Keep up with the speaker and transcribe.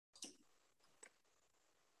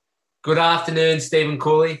Good afternoon, Stephen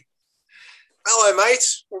Cooley. Hello, mate.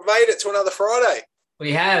 We've made it to another Friday.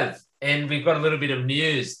 We have, and we've got a little bit of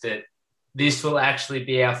news that this will actually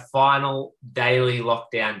be our final daily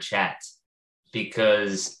lockdown chat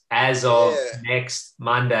because as of Yeah. next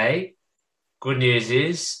Monday, good news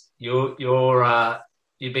is you've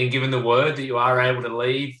been given the word that you are able to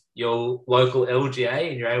leave your local LGA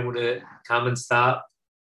and you're able to come and start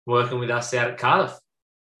working with us out at Cardiff.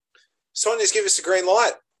 Sonia's given us the green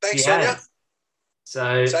light. Thanks, Yeah.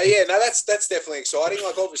 Sonia. So Yeah, no, that's definitely exciting.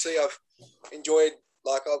 Like, obviously, I've enjoyed,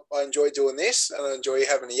 I enjoy doing this, and I enjoy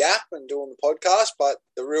having a yap and doing the podcast. But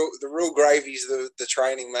the real gravy's the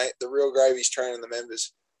training, mate. The real gravy's training the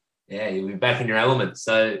members. yeah, you'll be back in your element.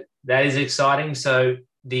 So that is exciting. So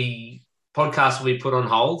the podcast will be put on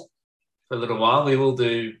hold for a little while. We will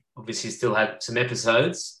obviously still have some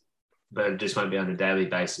episodes, but it just won't be on a daily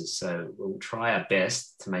basis. So we'll try our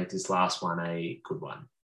best to make this last one a good one.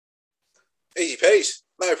 Easy peasy.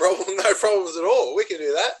 No problem. No problems at all. We can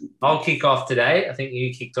do that. I'll kick off today. I think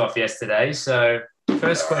you kicked off yesterday. So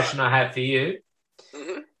first question I have for you.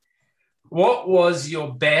 Mm-hmm. What was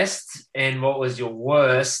your best and what was your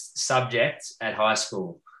worst subject at high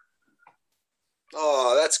school?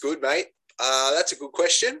 Oh, that's good, mate. That's a good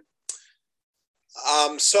question.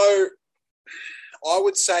 So I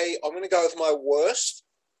would say I'm going to go with my worst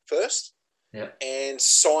first. Yeah. And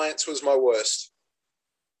science was my worst.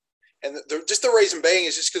 And just the reason being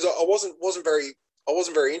is just because I wasn't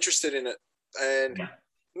very interested in it, and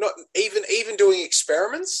not even doing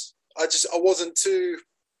experiments. I wasn't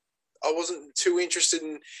too interested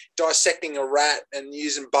in dissecting a rat and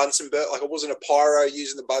using Bunsen burner. Like, I wasn't a pyro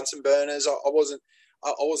using the Bunsen burners. I wasn't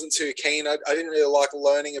too keen. I didn't really like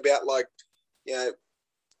learning about, like,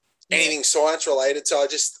 anything science related. So I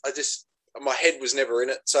just my head was never in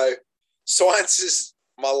it. So science is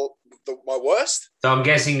my worst. So I'm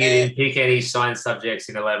guessing you didn't pick any science subjects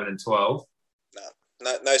in 11 and 12.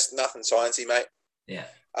 No, nothing sciencey, mate. Yeah.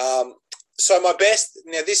 So my best.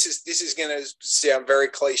 Now this is going to sound very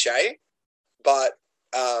cliche, but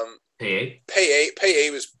PE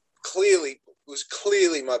was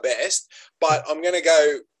clearly my best. But I'm going to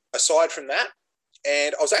go aside from that,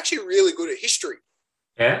 and I was actually really good at history.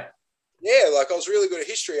 Yeah. Yeah, like, I was really good at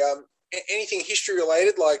history. Anything history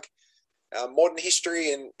related, like modern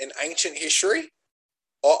history and ancient history.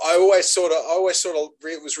 I always sort of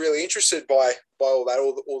was really interested by all that,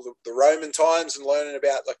 all the Roman times, and learning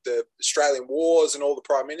about, like, the Australian wars and all the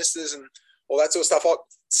prime ministers and all that sort of stuff.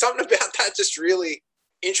 Something about that just really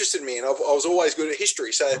interested me, and I was always good at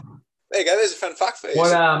history. So there you go. There's a fun fact for you.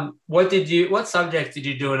 What subject did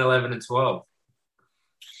you do in 11 and 12?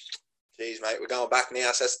 Jeez, mate, we're going back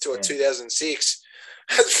now. So that's to 2006.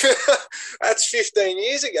 That's 15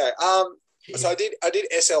 years ago. So I did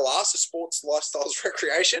SLR, so sports, lifestyles,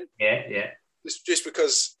 recreation. Yeah. Just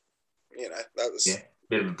because, that was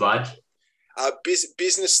bit of a bludge.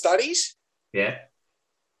 Business studies. Yeah.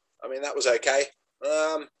 I mean, that was okay.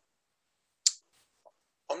 I'm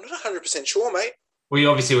not 100% sure, mate. Well, you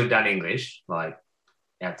obviously would have done English. Like,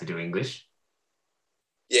 you have to do English.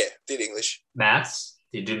 Yeah, did English. Maths.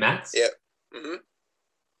 Did you do maths? Yeah.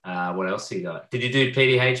 Mm-hmm. What else you got? Did you do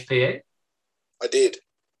PDHPE? I did.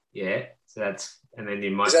 Yeah. So and then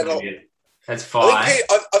you might. That's 5. I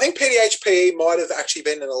think PDHPE might have actually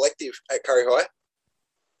been an elective at Curry High.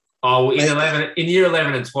 Oh, in year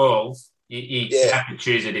 11 and 12, you have to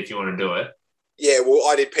choose it if you want to do it. Yeah, well,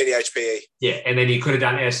 I did PDHPE. Yeah, and then you could have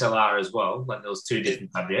done SLR as well. Like, there was 2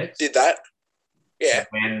 different subjects. Did that? Yeah.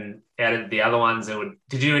 And out of the other ones,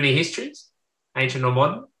 did you do any histories, ancient or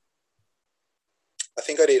modern? I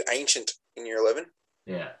think I did ancient in year 11.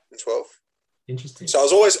 Yeah. And 12. Interesting. So I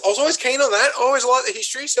was always keen on that. I always liked the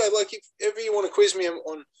history. So, like, if ever you want to quiz me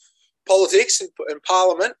on politics and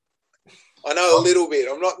Parliament, I know a little bit.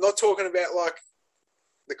 I'm not talking about, like,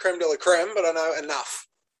 the creme de la creme, but I know enough.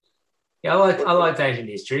 Yeah, I liked ancient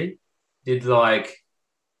history. Did, like,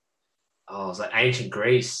 it was like ancient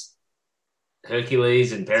Greece,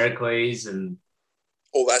 Hercules and Pericles and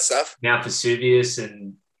all that stuff. Mount Vesuvius,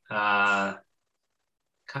 and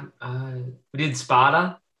we did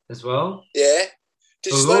Sparta as well. Yeah.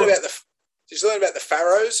 Did you learn about the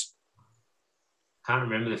pharaohs? Can't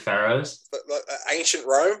remember the pharaohs. Like ancient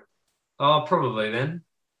Rome. Oh, probably then.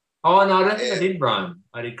 Oh no, I don't think I did Rome.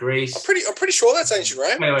 I did Greece. I'm pretty sure that's ancient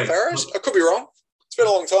Rome. Wait. Pharaohs. I could be wrong. It's been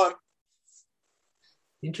a long time.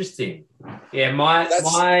 Interesting. Yeah,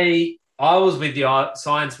 I was with you.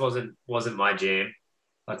 Science wasn't my jam.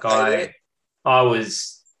 Like, I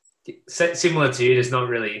was similar to you, just not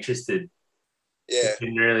really interested. Yeah.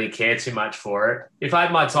 Didn't really care too much for it. If I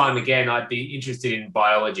had my time again, I'd be interested in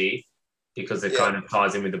biology. because it kind of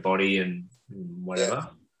ties in with the body and whatever.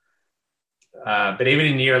 But even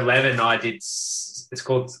in year 11, I did. It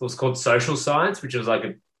was called social science, which was like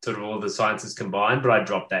a sort of all the sciences combined. But I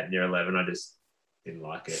dropped that in year 11. I just didn't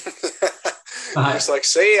like it. Just like,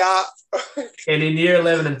 see ya. And in year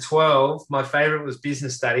 11 and 12, my favorite was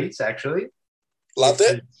business studies, actually. Loved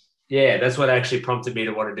it? Yeah, that's what actually prompted me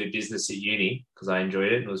to want to do business at uni because I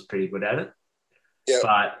enjoyed it and was pretty good at it.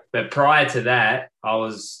 Yeah. But prior to that, I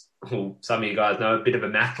was, well, some of you guys know, a bit of a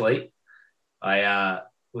mathlete. I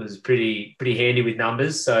was pretty handy with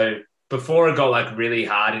numbers. So before it got like really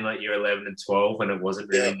hard in like year 11 and 12 when it wasn't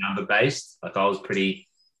really number based, like I was pretty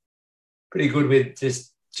good with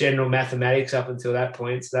just general mathematics up until that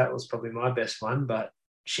point. So that was probably my best one. But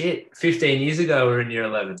shit, 15 years ago we were in year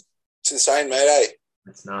 11. It's insane, mate, eh?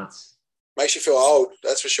 That's nuts. Makes you feel old,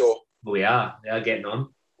 that's for sure. We are getting on.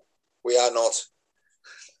 We are not.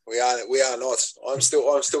 We are not. I'm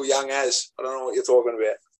still young as. I don't know what you're talking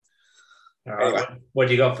about. All right. Anyway. What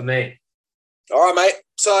do you got for me? All right, mate.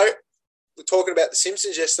 So we're talking about The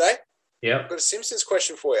Simpsons yesterday. Yep. I've got a Simpsons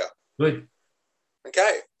question for you. Good.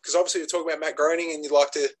 Okay. Because obviously you're talking about Matt Groening and you'd like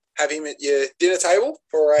to have him at your dinner table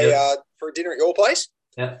for a dinner at your place.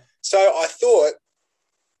 Yeah. So I thought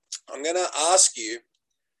I'm going to ask you,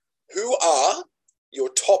 who are your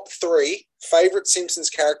top 3 favourite Simpsons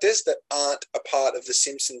characters that aren't a part of the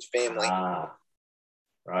Simpsons family?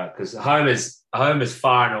 Right, because Homer's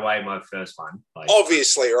far and away my first one. Like,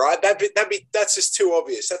 obviously, right? That's just too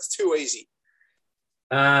obvious. That's too easy.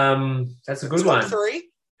 That's a good one. Top 3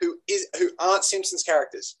 who aren't Simpsons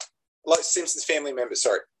characters, like Simpsons family members.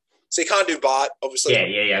 Sorry, so you can't do Bart, obviously.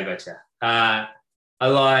 Yeah, I gotcha.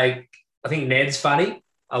 I think Ned's funny.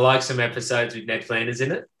 I like some episodes with Ned Flanders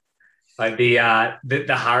in it. Like the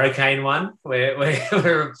hurricane one where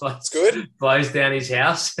it blows down his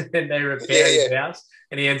house and they repair his house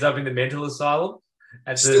and he ends up in the mental asylum.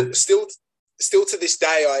 Still to this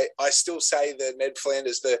day, I still say the Ned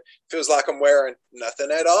Flanders, feels like I'm wearing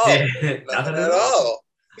nothing at all. Yeah, nothing at all.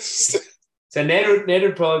 So Ned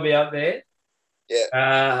would probably be up there.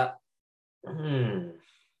 Yeah.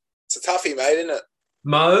 It's a toughie, mate, isn't it?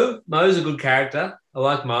 Mo's a good character. I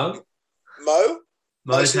like Mo. Mo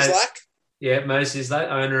Sislak? Yeah, Mo Sislak,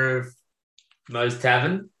 owner of Mo's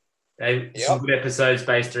Tavern. Some good episodes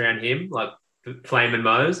based around him, like Flamin'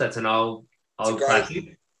 Mo's. That's an old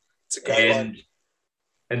classic. It's a great one.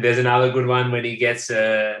 And there's another good one when he gets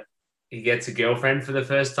a girlfriend for the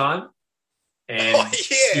first time. And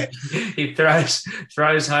he throws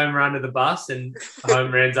Homer under the bus and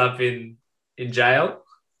Homer ends up in jail.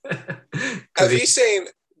 Have you seen...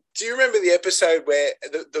 Do you remember the episode where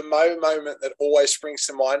the Mo moment that always springs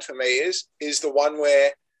to mind for me is the one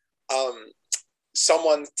where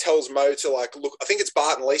someone tells Mo to like look? I think it's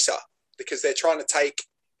Bart and Lisa because they're trying to take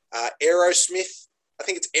Aerosmith. I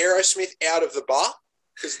think it's Aerosmith out of the bar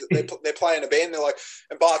because they're playing a band. They're like,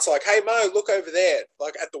 and Bart's like, "Hey Mo, look over there,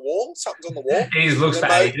 like at the wall. Something's on the wall." He looks for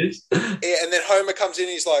ages. Yeah, and then Homer comes in.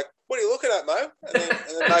 And he's like, "What are you looking at, Mo?"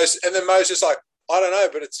 And then Mo's just like, "I don't know,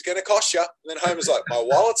 but it's going to cost you." And then Homer's like, "My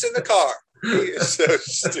wallet's in the car." He is so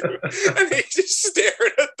stupid. And he's just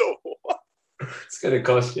staring at the wall. It's going to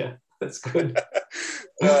cost you. That's good.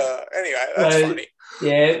 Anyway, that's funny.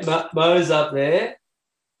 Yeah, Mo's up there.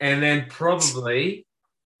 And then probably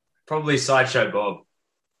Sideshow Bob.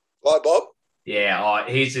 Like Bob? Yeah,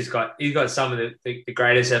 he's got some of the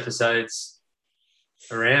greatest episodes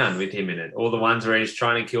around with him in it. All the ones where he's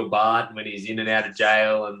trying to kill Bart when he's in and out of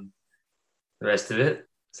jail and the rest of it.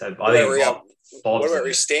 So I think Bob's what about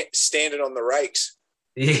he's standing on the rakes?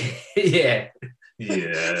 Yeah.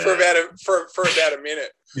 for about a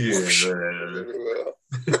minute. Yeah.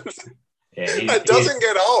 It doesn't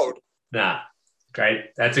get old. Nah,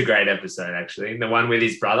 great. That's a great episode actually. And the one with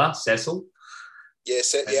his brother Cecil.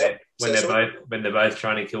 Yes, when they're both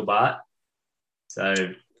trying to kill Bart. So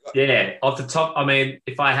yeah, off the top, I mean,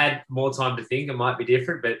 if I had more time to think, it might be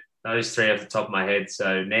different. But those 3 off the top of my head.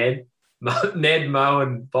 So Ned, Mo,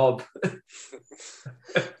 and Bob.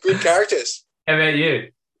 Good characters. How about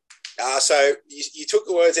you? So you took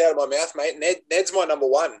the words out of my mouth, mate. Ned's my number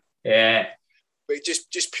 1. Yeah. But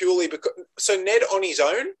just purely because... So Ned on his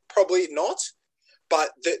own, probably not.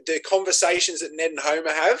 But the conversations that Ned and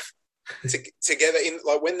Homer have together,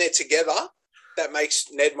 when they're together, that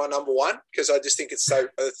makes Ned my number 1 because I just think it's so...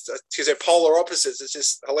 Because they're polar opposites. It's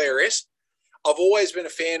just hilarious. I've always been a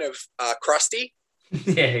fan of Krusty.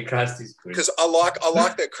 Yeah, Krusty's good. Because I like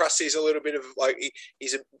that Krusty's a little bit of like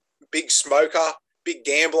he's a big smoker, big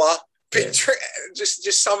gambler,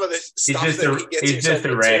 just some of the stuff that he gets himself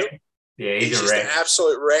into. Yeah, he's a just wreck. An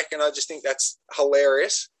absolute wreck, and I just think that's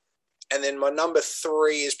hilarious. And then my number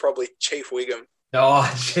 3 is probably Chief Wiggum.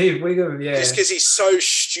 Oh, Chief Wiggum, yeah. Just because he's so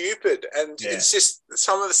stupid, and it's just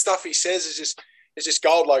some of the stuff he says is just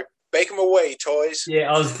gold. Like, bake them away, toys.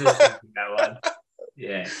 Yeah, I was just thinking that one.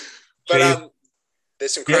 Yeah, but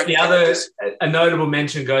there's some cracking a notable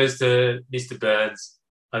mention goes to Mr. Burns.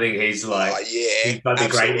 I think he's like, he's like the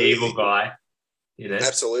great evil guy. You know,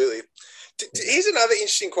 absolutely. Here's another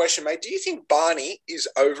interesting question, mate. Do you think Barney is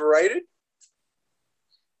overrated?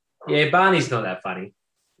 Yeah, Barney's not that funny.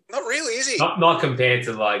 Not really, is he? Not compared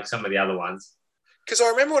to like some of the other ones. Because I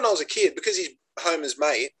remember when I was a kid, because he's Homer's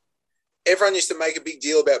mate, everyone used to make a big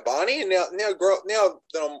deal about Barney. And now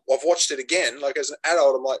that I've watched it again, like as an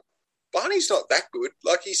adult, I'm like, Barney's not that good.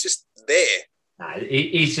 Like, he's just there. No,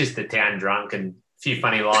 he's just the town drunk and a few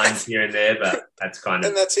funny lines here and there, but that's kind of...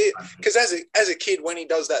 And that's it. Because as a kid, when he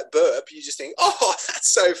does that burp, you just think, oh,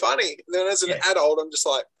 that's so funny. And then as an adult, I'm just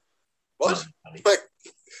like, what? Like,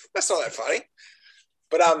 that's not that funny.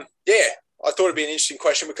 But yeah, I thought it'd be an interesting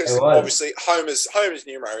question because obviously Homer's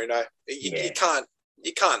numero, you know, you can't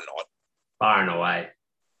not. Far and away.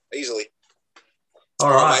 Easily.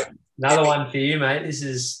 All right. Another one for you, mate. This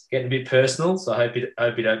is getting a bit personal, so I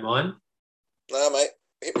hope you don't mind. No, mate.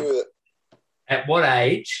 Hit me with it. At what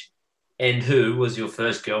age and who was your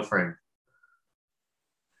first girlfriend?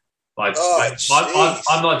 Like,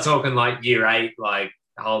 I'm not talking like year 8, like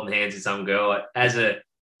holding hands with some girl. Like, as a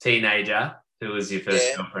teenager, who was your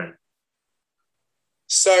first girlfriend?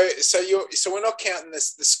 So we're not counting the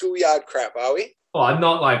schoolyard crap, are we? Oh, I'm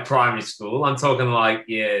not like primary school. I'm talking like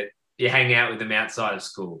you hang out with them outside of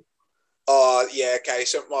school. Oh yeah, okay.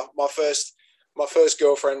 So my first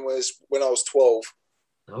girlfriend was when I was 12.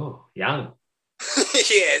 Oh, young.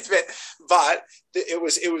 Yeah, but it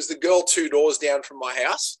was the girl 2 doors down from my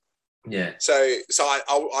house. Yeah. So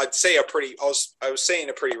I'd see her I was seeing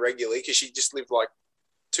her pretty regularly because she just lived like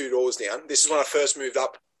 2 doors down. This is when I first moved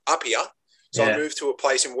up here. So I moved to a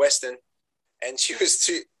place in Weston, and she was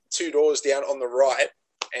two doors down on the right,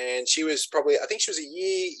 and she was probably, I think she was a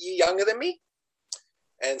year younger than me.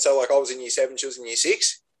 And so like I was in year 7, she was in year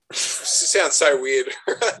 6. It sounds so weird.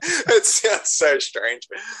 It sounds so strange.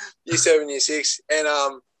 Year 7, year 6. And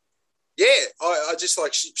I just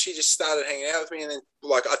like, she just started hanging out with me, and then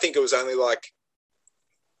like, I think it was only like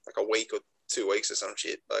a week or 2 weeks or some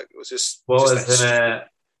shit. Like, it was just...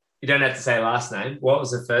 You don't have to say last name. What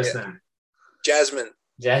was the first name? Jasmine.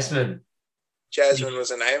 Jasmine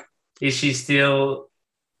was her name. Is she still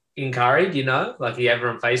in Curry, do you know? Like, are you ever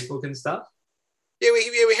on Facebook and stuff? Yeah,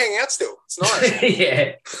 we hang out still. It's nice.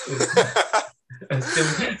 Yeah.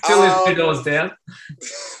 still lives 2 doors down.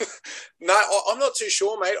 No, I'm not too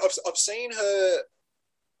sure, mate. I've seen her.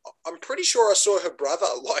 I'm pretty sure I saw her brother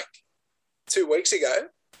like 2 weeks ago,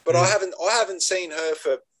 but I haven't seen her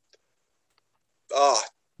for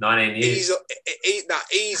 19 years.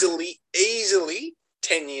 Easily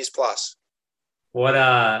 10 years plus. What?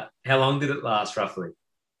 How long did it last, roughly?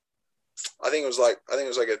 I think it was like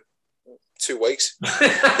 2 weeks.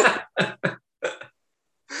 I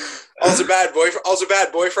was a bad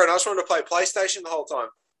boyfriend. I just wanted to play PlayStation the whole time.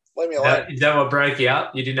 Leave me alone. Is that what broke you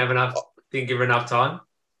up? You didn't give her enough time?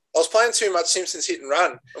 I was playing too much Simpsons Hit and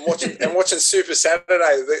Run and watching Super Saturday,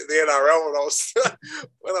 the NRL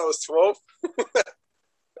when I was 12.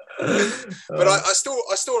 But I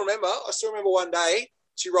still remember one day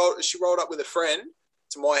she rolled up with a friend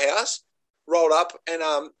to my house, rolled up and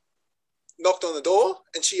knocked on the door,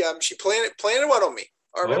 and she planted one on me.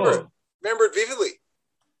 I remember it vividly.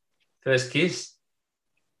 First kiss.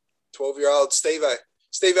 12-year-old Steve-O.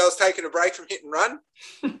 Steve-O was taking a break from Hit and Run,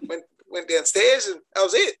 went downstairs, and that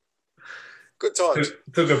was it. Good times.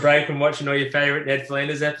 Took a break from watching all your favourite Ned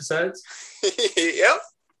Flanders episodes. Yep.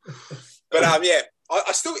 But I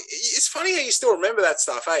still. It's funny how you still remember that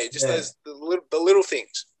stuff, hey? Just those the little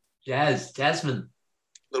things. Jasmine.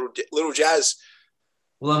 Little Jazz.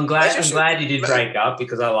 Well, I'm glad you did break up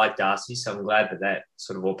because I like Darcy, so I'm glad that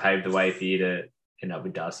sort of all paved the way for you to end up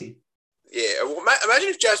with Darcy. Yeah. Well, imagine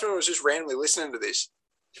if Jasmine was just randomly listening to this.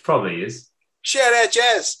 She probably is. Shout out,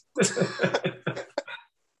 Jazz.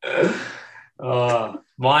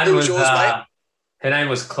 Mine was yours, her name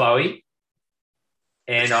was Chloe,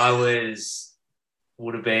 and I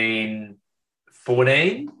would have been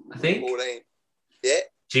 14, I think. 14. Yeah.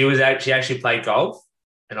 She actually played golf,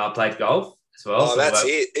 and I played golf as well. Oh, so that's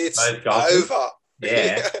it. It's over.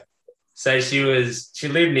 Yeah. So she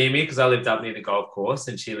lived near me because I lived up near the golf course,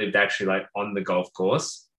 and she lived actually like on the golf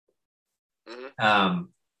course. Mm-hmm.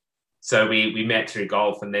 So we met through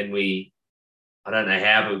golf, and then I don't know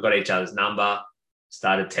how, but we got each other's number,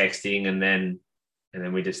 started texting, and then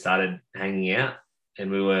we just started hanging out. And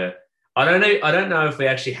I don't know if we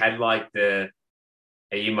actually had like the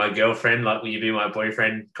 "Are you my girlfriend?" like "Will you be my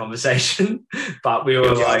boyfriend?" conversation, but we were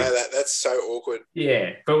Yeah, I like, know that. That's so awkward.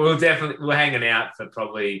 yeah. But we're hanging out for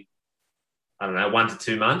probably, I don't know, 1 to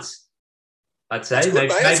 2 months. I'd That's say good,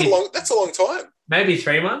 mate. That's a long time. maybe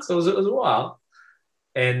 3 months. It was a while,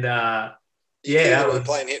 and You yeah, clearly that weren't was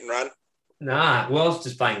playing hit and run. nah. Well, I was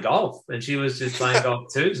just playing golf, and she was just playing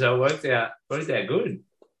golf too, so it worked out good.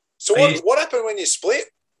 So I used what happened when you split?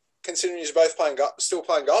 Considering you're both still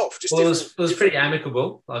playing golf, just Well, different. it was pretty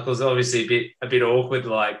amicable. Like it was obviously a bit awkward,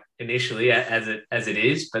 like initially as it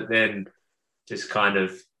is, but then just kind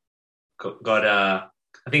of got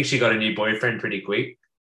I think she got a new boyfriend pretty quick.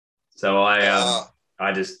 So I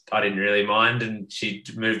didn't really mind, and she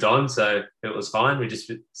moved on, so it was fine. We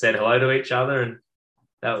just said hello to each other, and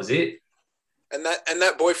that was it. And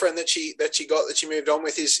that boyfriend that she got that she moved on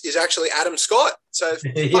with is actually Adam Scott. So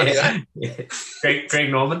funny Yeah, yeah.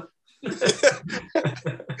 Greg Norman.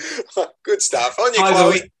 Good stuff. On you,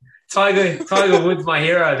 Tiger, Chloe. Tiger Woods, my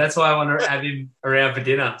hero. That's why I want to have him around for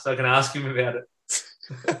dinner so I can ask him about it.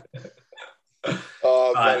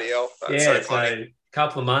 Oh, But bloody hell. That's yeah, so so funny. a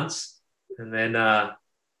couple of months, and then that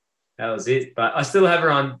was it. But I still have her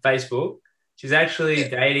on Facebook. She's actually Yeah.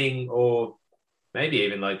 dating, or maybe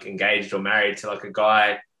even like engaged or married to like a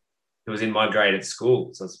guy who was in my grade at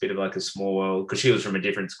school. So it's a bit of like a small world because she was from a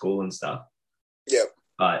different school and stuff. Yeah.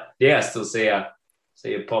 But yeah, I still see her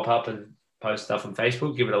pop up and post stuff on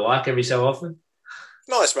Facebook. Give it a like every so often.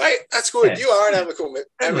 Nice, mate. That's good. Yeah. You are an Friendly,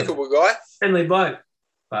 amicable guy. friendly bloke.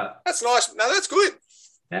 But That's nice. No, that's good.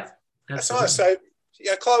 yeah, That's absolutely. nice. So,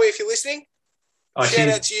 yeah, Chloe, if you're listening, Oh, shout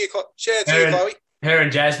out to you. Shout out to her you, and, Chloe. her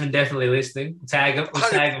and Jasmine definitely listening. We'll tag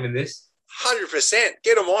them in this. 100%.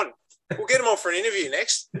 Get them on. We'll get them on for an interview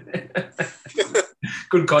next.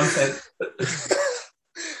 Good content.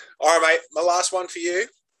 All right, mate. My last one for you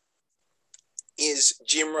is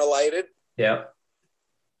gym related. Yeah.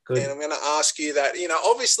 Good. And I'm going to ask you that,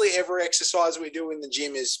 obviously every exercise we do in the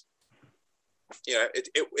gym is,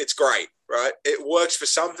 it's great, right? It works for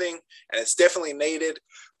something and it's definitely needed.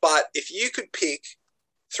 But if you could pick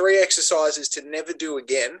 3 exercises to never do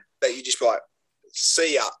again that you just be like,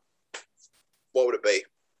 see ya, what would it be?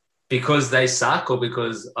 Because they suck, or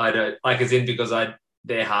because I don't like, as in because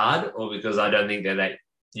they're hard, or because I don't think they're that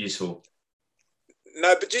useful?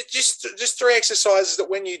 No, but just 3 exercises that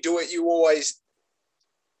when you do it, you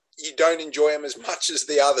don't enjoy them as much as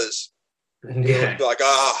the others. Yeah. You're like,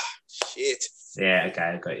 shit. Yeah, okay,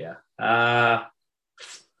 I got you.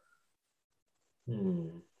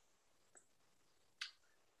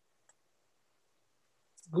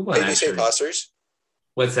 Good one, PVC actually. pass-throughs.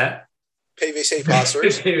 What's that? PVC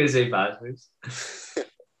pass-throughs. PVC pass-throughs.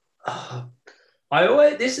 I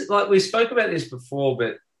always, this is like, we spoke about this before,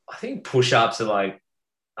 but I think push-ups are like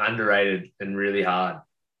underrated and really hard.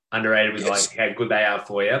 Underrated with like how good they are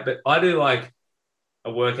for you. But I do like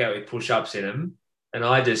a workout with push-ups in them, and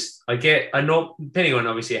I not depending on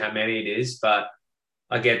obviously how many it is, but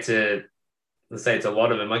I get to, let's say it's a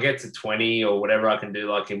lot of them, I get to 20 or whatever I can do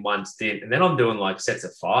like in one stint, and then I'm doing like sets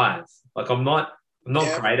of 5. Like I'm not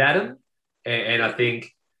great at them, and I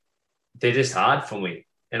think they're just hard for me.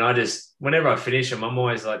 And I just, whenever I finish them, I'm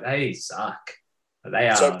always like, they suck. They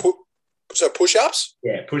are. So push-ups?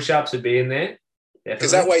 Yeah, push-ups would be in there.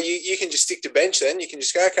 Because that way you can just stick to bench then. You can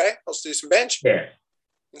just go, okay, I'll just do some bench. Yeah.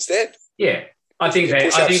 Instead. Yeah. I think they're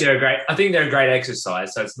a great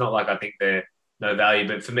exercise. So it's not like I think they're no value.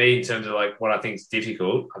 But for me, in terms of like what I think is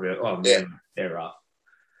difficult, I'll be like, oh man, they're rough.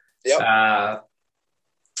 Yep. So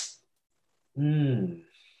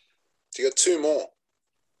you got 2 more.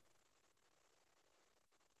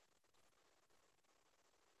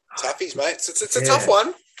 Toughies, mate. It's a tough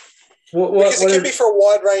one. Because it can be for a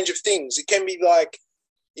wide range of things. It can be like,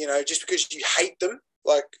 just because you hate them,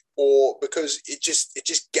 like, or because it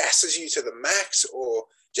just gasses you to the max, or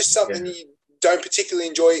just something you don't particularly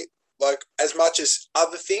enjoy, like, as much as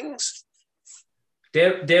other things.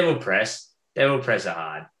 Devil press are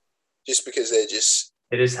hard. Just because they're just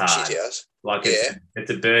it is hard. Shit house. Like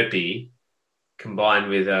it's a burpee combined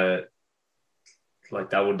with a like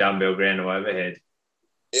double dumbbell ground or overhead.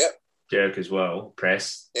 Yep. Jerk as well,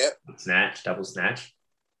 press, snatch, double snatch.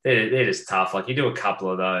 They're just tough. Like you do a couple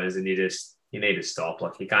of those and you need to stop.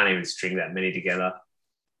 Like you can't even string that many together.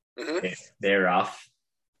 Mm-hmm. Yeah, they're rough.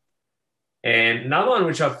 And another one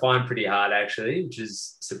which I find pretty hard actually, which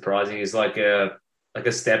is surprising, is like a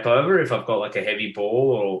step over if I've got like a heavy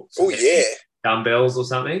ball or dumbbells or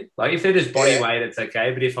something. Like if they're just body weight, it's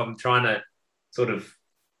okay. But if I'm trying to sort of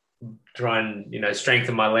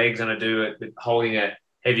strengthen my legs and I do it with holding a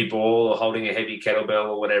heavy ball or holding a heavy kettlebell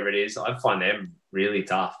or whatever it is, I find them really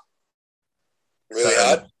tough. Really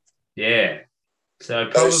hard. Yeah. So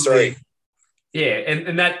Those probably, three. yeah.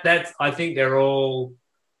 And that's, I think they're all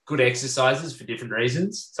good exercises for different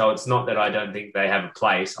reasons. So it's not that I don't think they have a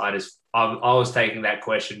place. I was taking that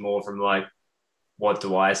question more from like, what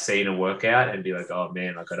do I see in a workout and be like, oh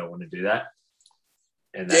man, like I don't want to do that.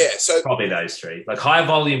 And that's So probably those three. Like high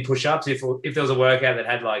volume push-ups, if there was a workout that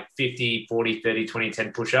had like 50, 40, 30, 20,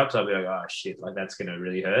 10 push-ups, I'd be like, oh shit, like that's going to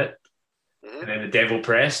really hurt. And then the devil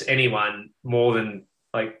press, anyone more than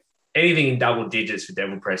like anything in double digits for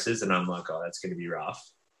devil presses, and I'm like, oh, that's going to be rough.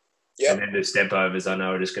 Yep. And then the step overs, I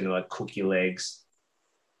know are just going to like cook your legs.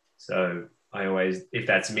 So I always, if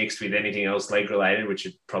that's mixed with anything else leg related, which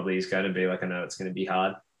it probably is going to be, like I know it's going to be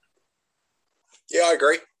hard. Yeah, I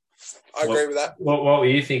agree. I agree with that. What were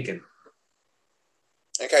you thinking?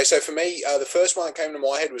 Okay, so for me, the first one that came to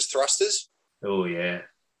my head was thrusters. Oh, yeah.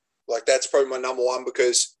 Like that's probably my number one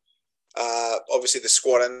because obviously the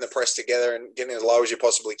squat and the press together and getting as low as you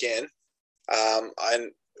possibly can.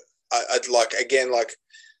 And I'd like, again, like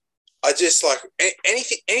I just like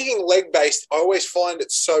anything leg based. I always find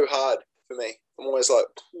it so hard for me. I'm always like,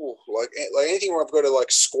 like anything where I've got to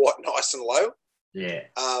like squat nice and low. Yeah.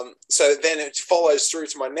 So then it follows through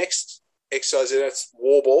to my next exercise, and it's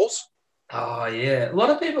wall balls. Oh yeah, a lot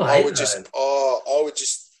of people hate those. I would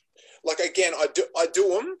just like again, I do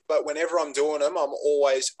them, but whenever I'm doing them, I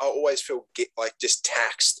always feel just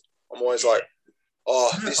taxed. I'm always like,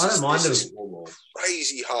 this is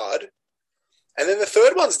crazy hard. And then the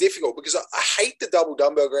third one's difficult because I hate the double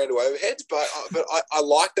dumbbell ground to overheads, but I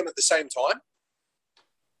like them at the same time.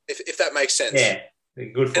 If that makes sense. Yeah,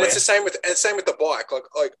 good for and it's the same with the bike.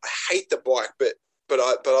 Like I hate the bike, but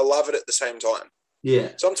I love it at the same time. Yeah.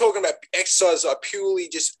 So I'm talking about exercises I purely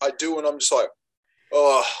I do, and I'm just like,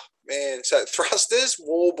 oh man. So thrusters,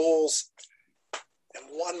 wall balls, and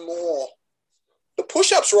one more. The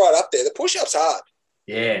push-ups right up there. The push-ups hard.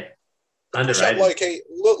 Yeah. Push-up low key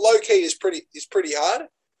is pretty hard.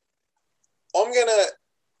 I'm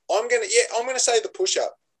gonna say the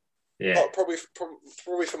push-up. Yeah. Probably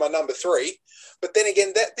for my number 3. But then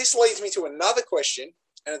again, this leads me to another question,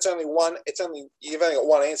 and it's only one. You've only got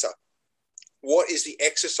one answer. What is the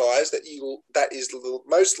exercise that is the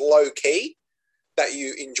most low key that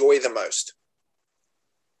you enjoy the most?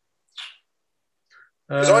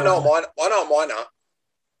 Because I know mine. I know mine are.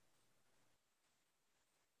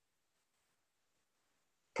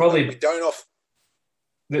 Probably we don't off.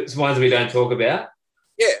 It's ones we don't talk about.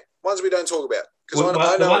 Yeah, ones we don't talk about. Because I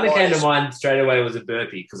know the one that came to mind straight away was a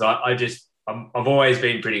burpee. Because I've always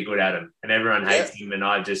been pretty good at them, and everyone hates them. And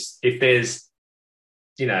if there's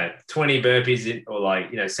 20 burpees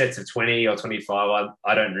or sets of 20 or 25,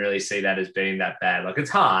 I don't really see that as being that bad. Like it's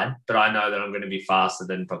hard, but I know that I'm going to be faster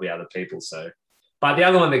than probably other people. So, but the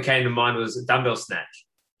other one that came to mind was dumbbell snatch.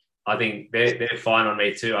 I think they're fine on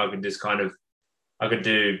me too. I could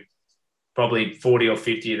do probably 40 or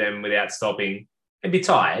 50 of them without stopping and be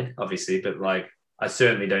tired, obviously, but like I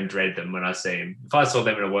certainly don't dread them when I see them. If I saw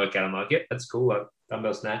them in a workout, I'm like, yeah, that's cool. Like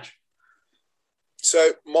dumbbell snatch.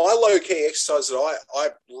 So my low-key exercise that I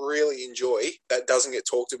really enjoy that doesn't get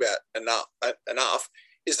talked about enough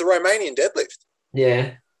is the Romanian deadlift.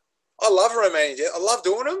 Yeah. I love Romanian deadlift. I love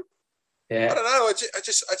doing them. Yeah. I don't know.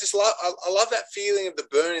 I love that feeling of the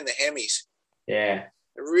burn in the hammies. Yeah.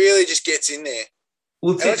 It really just gets in there.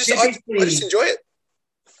 Well, I just enjoy it.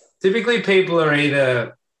 Typically people are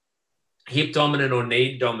either hip dominant or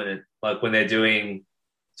knee dominant, like when they're doing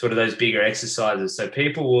sort of those bigger exercises. So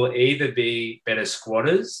people will either be better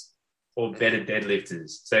squatters or better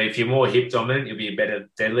deadlifters. So if you're more hip dominant, you'll be a better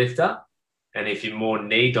deadlifter. And if you're more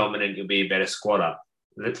knee dominant, you'll be a better squatter.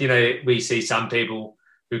 We see some people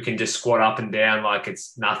who can just squat up and down like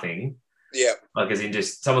it's nothing. Yeah. Like as in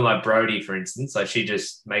just someone like Brody, for instance, like she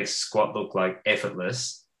just makes squat look like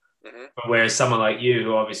effortless. Mm-hmm. But whereas someone like you,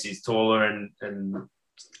 who obviously is taller and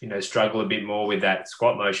struggle a bit more with that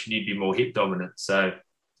squat motion, you'd be more hip dominant. So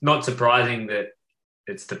not surprising that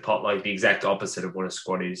it's the exact opposite of what a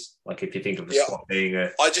squat is. Like if you think of a squat being I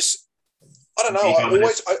don't know.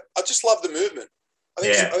 I just love the movement. I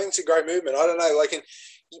think it's a great movement. I don't know. Like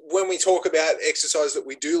when we talk about exercise that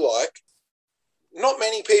we do like, not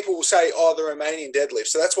many people will say, the Romanian deadlift.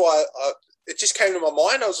 So that's why it just came to my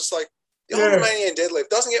mind. I was just like, the old Romanian deadlift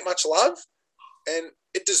doesn't get much love, and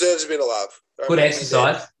it deserves a bit of love. Good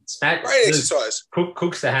exercise. Great exercise.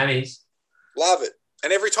 Cooks the hammies. Love it.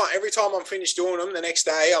 And every time I'm finished doing them, the next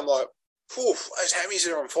day I'm like, those hammies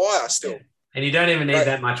are on fire still. Yeah. And you don't even need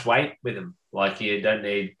that much weight with them. Like you don't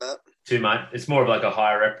need too much. It's more of like a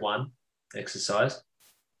higher rep one exercise.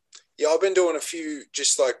 Yeah, I've been doing a few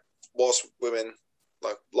just like whilst we've been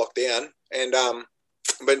like locked down, and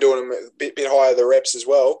been doing them a bit higher the reps as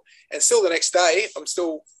well. And still the next day, I'm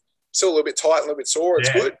still a little bit tight, a little bit sore.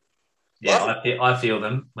 It's good. Yeah, I feel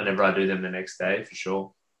them whenever I do them the next day for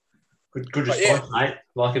sure. Good response, mate.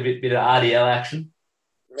 Like a bit of RDL action.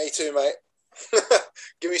 Me too, mate.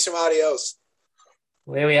 Give me some RDLs.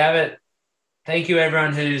 Well, there we have it. Thank you,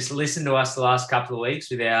 everyone who's listened to us the last couple of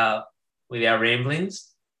weeks with our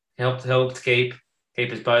ramblings. Helped keep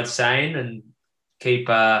us both sane and keep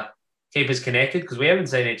us connected because we haven't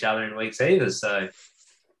seen each other in weeks either. So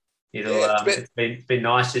it's been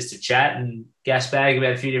nice just to chat and gas bag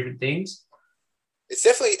about a few different things. It's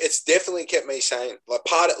definitely kept me sane.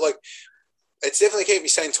 It's definitely kept me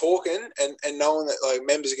sane talking and knowing that like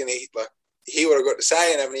members are going to hear what I've got to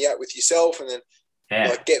say and having a yap with yourself, and then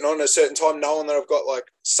like getting on at a certain time, knowing that I've got like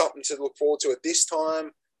something to look forward to at this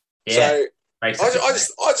time. Yeah. So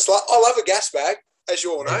I love a gas bag, as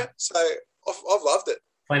you all know. So I've loved it.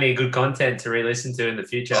 Plenty of good content to re-listen to in the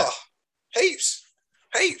future. Oh, heaps,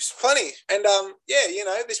 plenty. And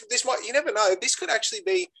this might, you never know. This could actually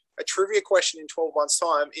be a trivia question in 12 months'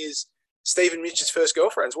 time. Is Stephen Mitchell's first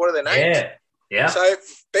girlfriends? What are their names? Yeah. So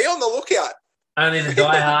be on the lookout. Only the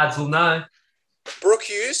diehards will know. Brooke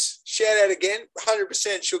Hughes, shout out again.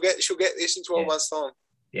 100%. She'll get this in 12 months' time.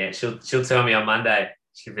 Yeah, she'll tell me on Monday.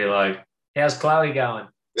 She'll be like, "How's Chloe going?"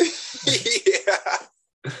 Yeah,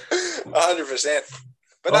 100%.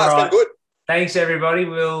 But no, it's been good. Thanks, everybody.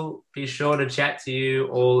 We'll be sure to chat to you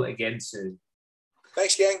all again soon.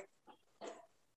 Thanks, gang.